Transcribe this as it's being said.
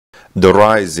The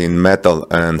rise in metal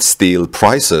and steel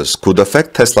prices could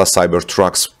affect Tesla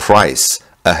Cybertruck's price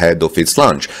ahead of its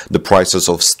launch. The prices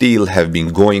of steel have been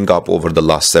going up over the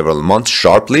last several months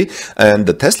sharply, and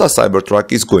the Tesla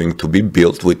Cybertruck is going to be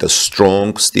built with a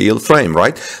strong steel frame,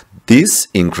 right? This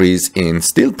increase in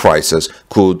steel prices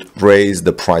could raise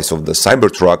the price of the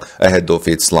Cybertruck ahead of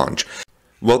its launch.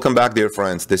 Welcome back, dear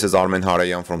friends. This is Armen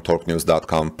Harayan from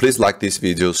TorqueNews.com. Please like this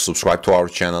video, subscribe to our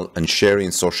channel, and share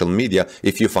in social media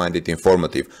if you find it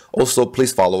informative. Also,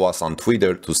 please follow us on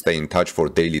Twitter to stay in touch for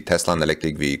daily Tesla and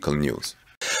electric vehicle news.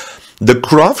 The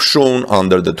graph shown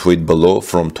under the tweet below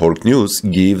from Torque News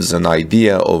gives an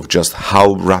idea of just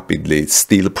how rapidly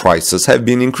steel prices have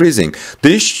been increasing.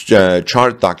 This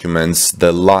chart documents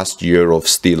the last year of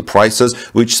steel prices,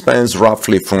 which spans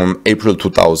roughly from April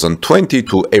 2020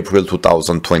 to April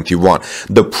 2021.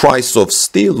 The price of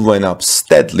steel went up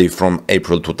steadily from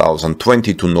April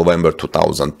 2020 to November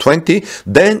 2020.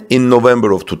 Then in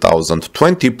November of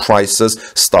 2020, prices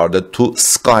started to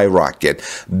skyrocket.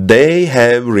 They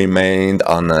have remained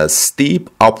on a steep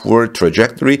upward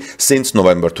trajectory since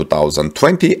November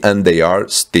 2020, and they are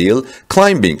still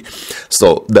climbing.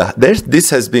 So this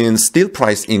has been steel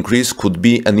price increase could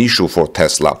be an issue for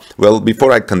Tesla. Well,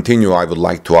 before I continue, I would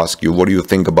like to ask you, what do you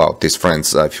think about this,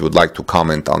 friends? If you would like to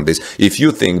comment on this, if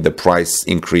you think the price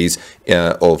increase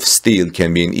of steel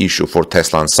can be an issue for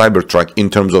Tesla and Cybertruck in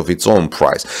terms of its own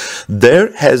price.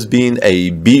 There has been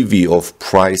a bevy of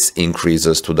price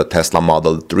increases to the Tesla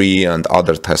Model 3 and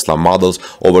other Tesla models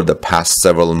over the past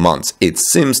several months. It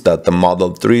seems that the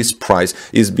Model 3's price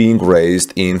is being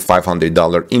raised in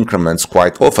 $500 increments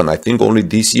quite often. I think only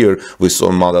this year we saw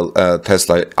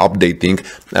Tesla updating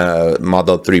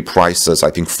Model 3 prices,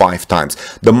 I think 5 times.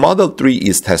 The Model 3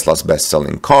 is Tesla's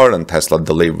best-selling car, and Tesla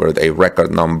delivered a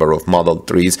record number of Model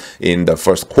 3s in the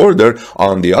first quarter.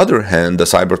 On the other hand, the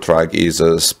Cybertruck is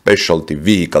a specialty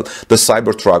vehicle. The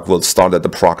Cybertruck will start at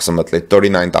approximately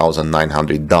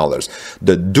 $39,900.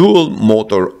 The dual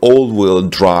motor all-wheel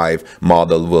drive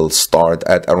model will start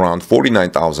at around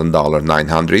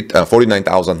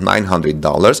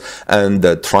 $49,900, and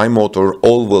the tri-motor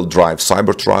all-wheel drive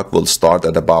Cybertruck will start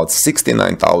at about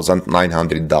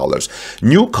 $69,900.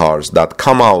 New cars that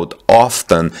come out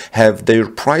often have their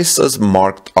prices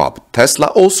marked up. Tesla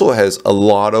also has a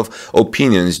lot of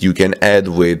opinions you can add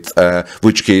with,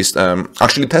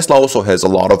 actually Tesla also has a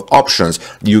lot of options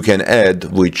you can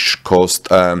add which cost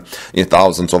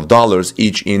thousands of dollars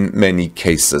each in many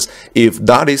cases. If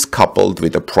that is coupled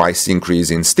with a price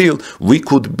increase in steel, we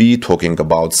could be talking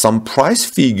about some price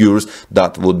figures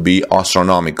that would be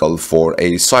astronomical for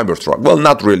a Cybertruck. Well,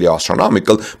 not really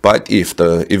astronomical, but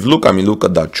look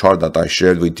at that chart that I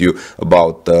shared with you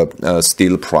about the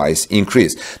steel price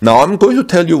increase. Now I'm going to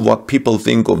tell you what people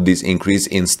think of this increase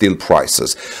in steel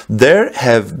prices. There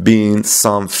have been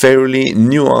some fairly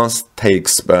nuanced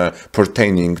takes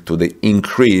pertaining to the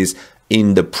increase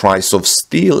in the price of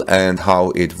steel and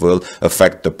how it will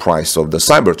affect the price of the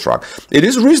Cybertruck. It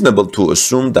is reasonable to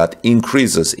assume that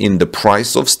increases in the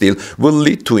price of steel will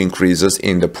lead to increases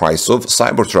in the price of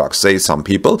Cybertruck, say some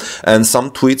people, and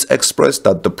some tweets expressed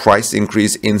that the price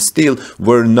increase in steel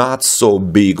were not so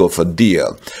big of a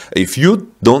deal. If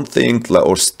you don't think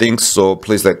or think so,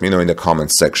 please let me know in the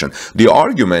comments section. The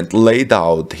argument laid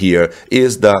out here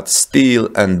is that steel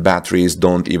and batteries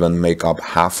don't even make up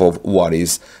half of what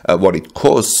it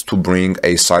costs to bring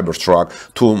a Cybertruck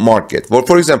to market. Well,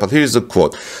 for example, here's a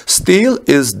quote: "Steel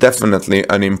is definitely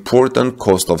an important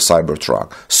cost of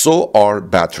Cybertruck. So are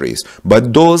batteries,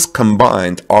 but those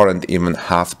combined aren't even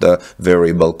half the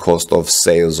variable cost of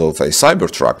sales of a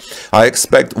Cybertruck. I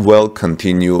expect we'll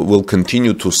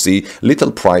continue to see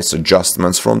little price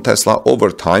adjustments from Tesla over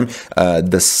time,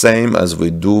 the same as we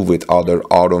do with other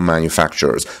auto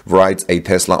manufacturers," writes a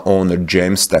Tesla owner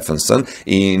James Stephenson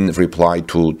in reply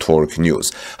to Torque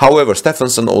News. However,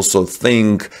 Stephenson also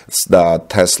thinks that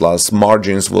Tesla's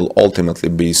margins will ultimately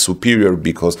be superior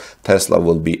because Tesla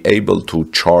will be able to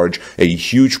charge a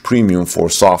huge premium for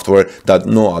software that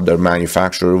no other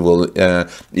manufacturer will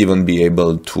even be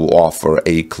able to offer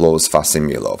a close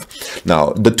facsimile of.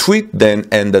 Now, the tweet then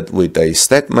ended with a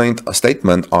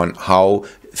statement on how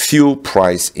few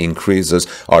price increases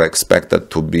are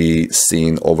expected to be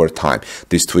seen over time.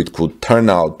 This tweet could turn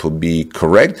out to be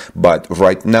correct, but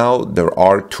right now there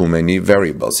are too many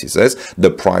variables. He says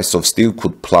the price of steel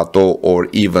could plateau or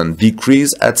even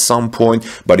decrease at some point,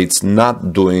 but it's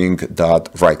not doing that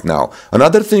right now.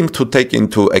 Another thing to take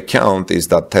into account is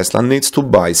that Tesla needs to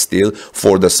buy steel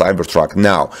for the Cybertruck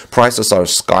now. Prices are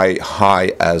sky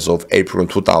high as of April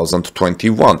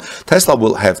 2021. Tesla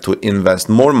will have to invest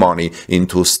more money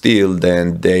into to steel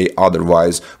than they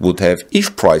otherwise would have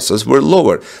if prices were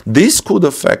lower. This could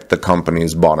affect the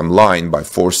company's bottom line by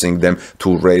forcing them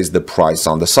to raise the price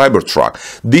on the Cybertruck.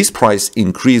 These price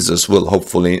increases will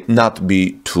hopefully not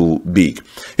be too big.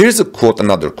 Here's a quote,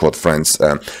 another quote, friends.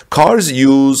 Cars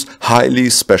use highly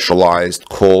specialized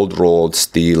cold-rolled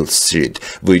steel sheet,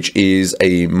 which is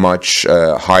a much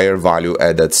higher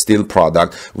value-added steel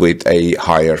product with a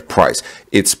higher price.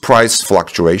 Its price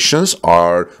fluctuations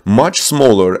are much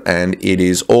smaller, and it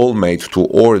is all made to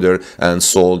order and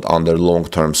sold under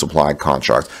long-term supply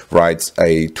contracts, writes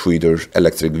a Twitter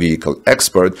electric vehicle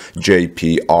expert,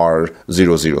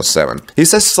 JPR007. He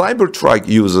says Cybertruck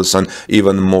uses an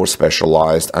even more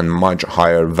specialized and much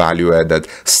higher value-added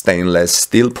stainless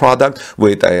steel product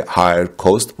with a higher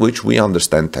cost, which we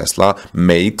understand Tesla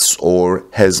makes or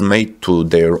has made to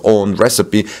their own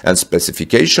recipe and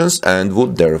specifications, and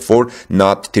would therefore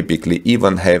not typically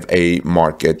even have a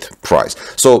market price.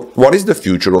 So what is the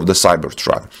future of the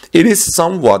Cybertruck? It is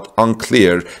somewhat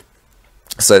unclear,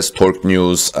 says Torque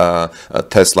News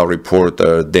Tesla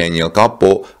reporter Daniel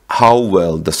Capo, how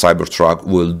well the Cybertruck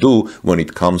will do when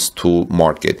it comes to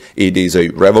market. It is a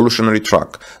revolutionary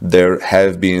truck. There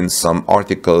have been some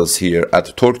articles here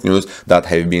at Torque News that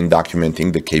have been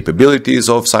documenting the capabilities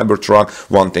of Cybertruck.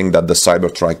 One thing that the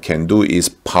Cybertruck can do is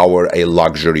power a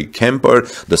luxury camper.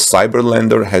 The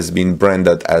Cyberlander has been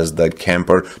branded as the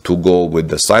camper to go with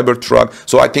the Cybertruck,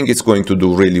 so I think it's going to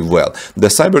do really well. The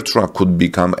Cybertruck could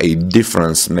become a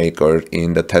difference maker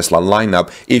in the Tesla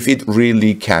lineup if it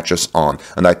really catches on,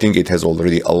 and I think it has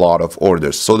already a lot of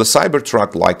orders. So the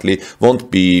Cybertruck likely won't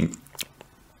be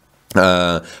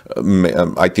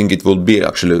I think it will be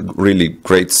actually a really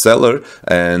great seller,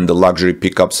 and the luxury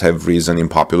pickups have risen in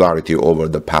popularity over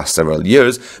the past several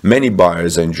years. Many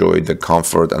buyers enjoy the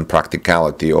comfort and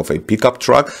practicality of a pickup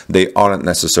truck. They aren't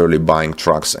necessarily buying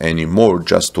trucks anymore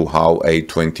just to tow a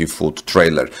 20-foot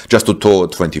trailer.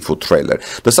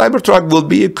 The Cybertruck will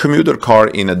be a commuter car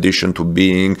in addition to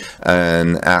being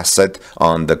an asset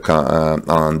on the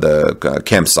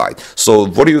campsite. So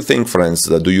what do you think, friends?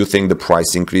 Do you think the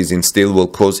price increase in steel will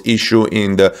cause issue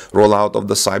in the rollout of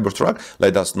the Cybertruck?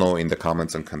 Let us know in the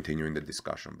comments and continue in the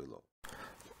discussion below.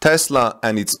 Tesla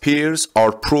and its peers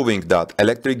are proving that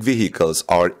electric vehicles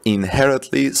are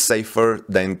inherently safer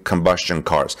than combustion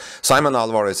cars. Simon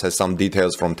Alvarez has some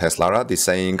details from Teslarati,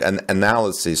 saying an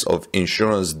analysis of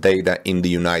insurance data in the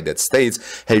United States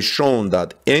has shown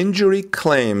that injury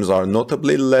claims are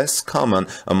notably less common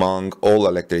among all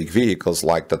electric vehicles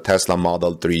like the Tesla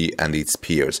Model 3 and its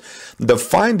peers. The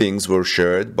findings were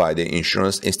shared by the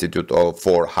Insurance Institute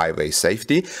for Highway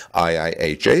Safety,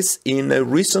 IIHS, in a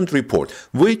recent report,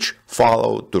 which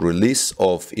followed the release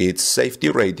of its safety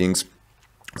ratings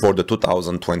for the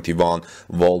 2021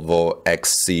 Volvo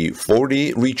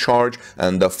XC40 Recharge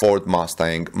and the Ford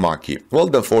Mustang Mach-E. Well,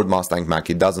 the Ford Mustang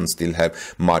Mach-E doesn't still have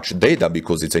much data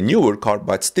because it's a newer car,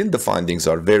 but still the findings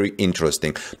are very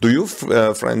interesting. Do you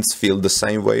friends feel the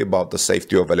same way about the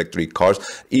safety of electric cars?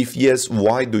 If yes,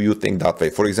 why do you think that way?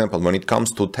 For example, when it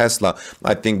comes to Tesla,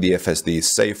 I think the FSD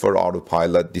is safer.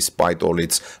 Autopilot, despite all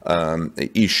its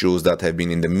issues that have been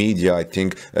in the media, I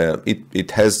think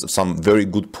it has some very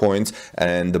good points.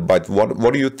 But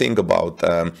what do you think about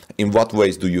in what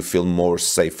ways do you feel more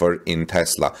safer in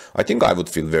Tesla? I think I would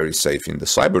feel very safe in the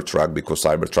Cybertruck because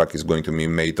Cybertruck is going to be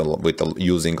made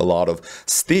using a lot of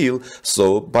steel.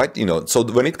 So, but so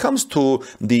when it comes to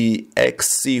the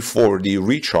XC40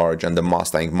 Recharge and the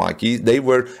Mustang Mach-E, they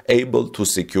were able to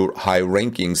secure high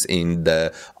rankings in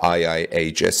the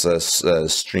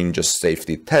IIHS's stringent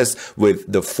safety test,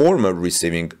 with the former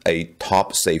receiving a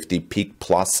Top Safety Peak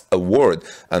Plus award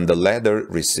and the latter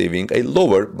receiving a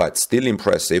lower but still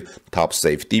impressive Top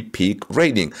Safety Peak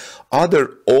rating.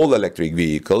 Other all-electric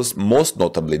vehicles, most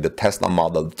notably the Tesla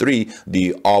Model 3,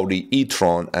 the Audi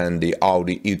e-tron and the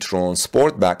Audi e-tron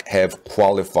Sportback, have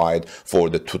qualified for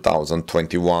the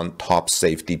 2021 Top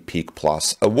Safety Peak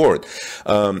Plus award.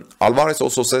 Alvarez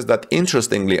also says that,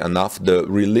 interestingly enough, the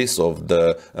release of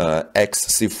the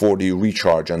XC40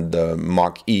 Recharge and the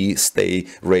Mach-E stay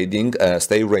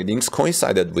ratings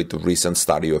coincided with the recent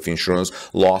study of insurance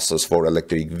losses for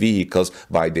electric vehicles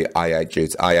by the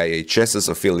IIHS's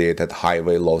affiliated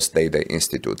Highway Loss Data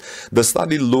Institute. The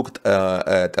study looked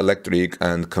at electric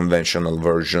and conventional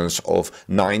versions of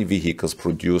 9 vehicles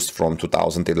produced from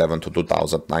 2011 to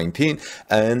 2019,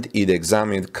 and it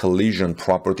examined collision,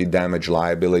 property damage,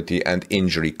 liability, and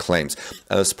injury claims.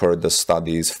 As per the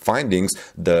study's findings,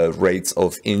 the rates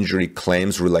of injury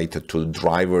claims related to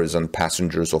drivers and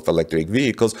passengers of electric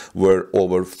vehicles were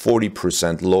over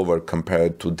 40% lower compared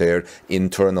compared to their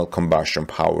internal combustion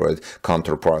powered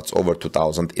counterparts over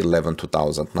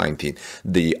 2011-2019.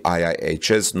 The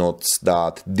IIHS notes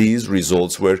that these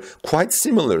results were quite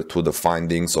similar to the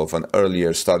findings of an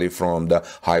earlier study from the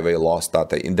Highway Loss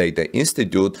Data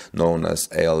Institute, known as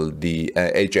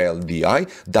HLDI,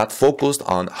 that focused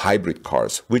on hybrid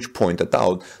cars, which pointed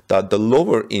out that the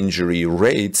lower injury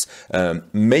rates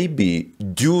may be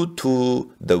due to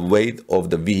the weight of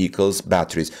the vehicle's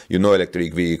batteries. You know,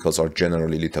 electric vehicles are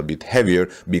generally a little bit heavier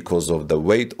because of the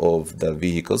weight of the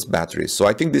vehicle's batteries. So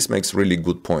I think this makes really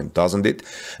good point, doesn't it?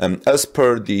 As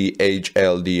per the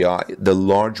HLDI, the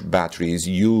large batteries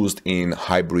used in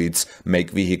hybrids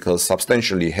make vehicles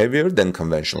substantially heavier than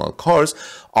conventional cars.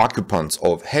 Occupants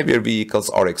of heavier vehicles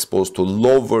are exposed to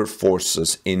lower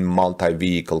forces in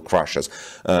multi-vehicle crashes.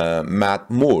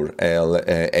 Matt Moore,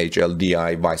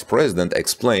 HLDI vice president,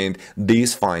 explained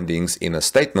these findings in a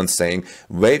statement saying,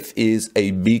 weight is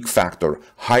a big factor.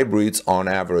 Hybrids on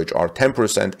average are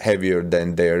 10% heavier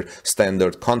than their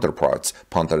standard counterparts.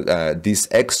 This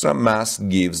extra mass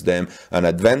gives them an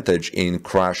advantage in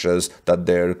crashes that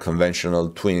their conventional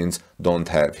twins don't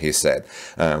have, he said.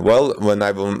 Well, when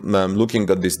I'm looking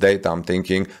at this data, I'm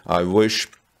thinking, I wish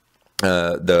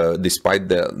despite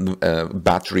the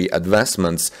battery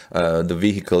advancements, the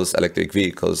vehicles, electric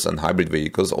vehicles and hybrid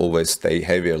vehicles always stay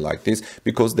heavier like this,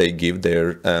 because they give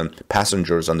their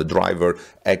passengers and the driver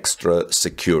extra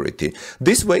security.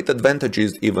 This weight advantage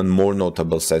is even more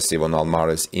notable, says Simon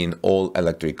Almares, in all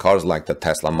electric cars like the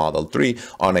Tesla Model 3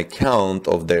 on account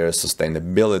of their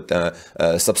sustainability,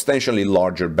 substantially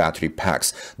larger battery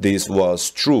packs. This was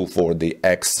true for the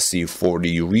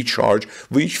XC40 Recharge,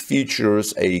 which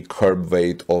features a curb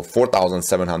weight of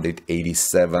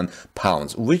 4,787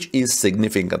 pounds, which is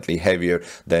significantly heavier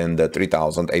than the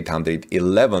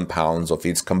 3,811 pounds of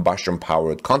its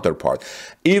combustion-powered counterpart.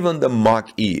 Even the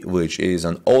Mach-E, which is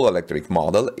an all-electric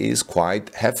model, is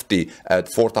quite hefty at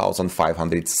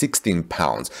 4,516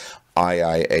 pounds.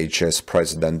 IIHS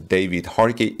President David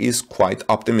Harkey is quite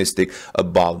optimistic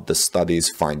about the study's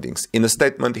findings. In a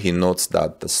statement, he notes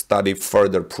that the study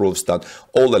further proves that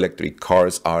all electric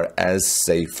cars are as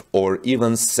safe or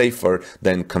even safer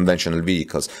than conventional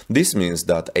vehicles. This means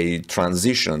that a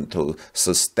transition to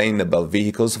sustainable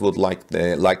vehicles would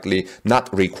likely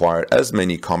not require as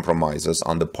many compromises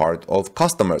on the part of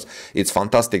customers. It's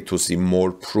fantastic to see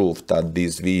more proof that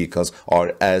these vehicles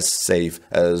are as safe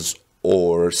as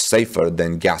or safer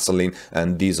than gasoline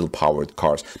and diesel-powered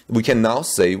cars. We can now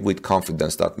say with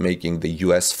confidence that making the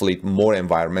US fleet more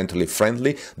environmentally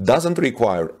friendly doesn't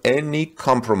require any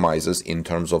compromises in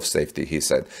terms of safety, he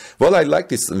said. Well, I like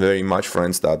this very much,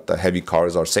 friends, that the heavy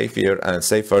cars are safer,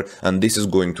 and this is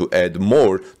going to add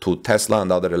more to Tesla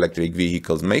and other electric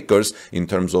vehicles makers in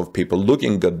terms of people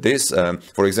looking at this.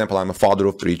 For example, I'm a father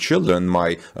of 3 children.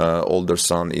 My older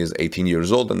son is 18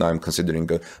 years old, and I'm considering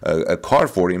a car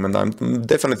for him, and I'm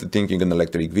definitely thinking an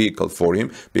electric vehicle for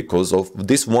him because of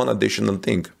this one additional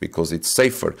thing, because it's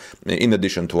safer, in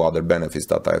addition to other benefits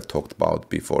that I've talked about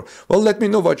before. Well, let me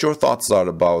know what your thoughts are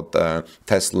about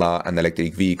Tesla and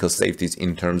electric vehicle safeties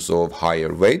in terms of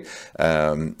higher weight,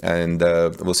 and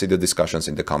we'll see the discussions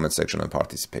in the comment section and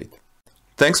participate.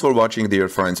 Thanks for watching, dear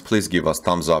friends. Please give us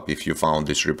thumbs up if you found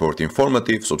this report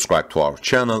informative, subscribe to our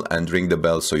channel and ring the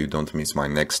bell so you don't miss my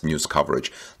next news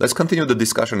coverage. Let's continue the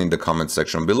discussion in the comment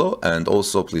section below, and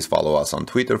also please follow us on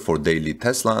Twitter for daily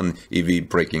Tesla and EV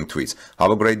breaking tweets. Have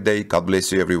a great day, God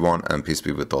bless you everyone, and peace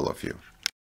be with all of you.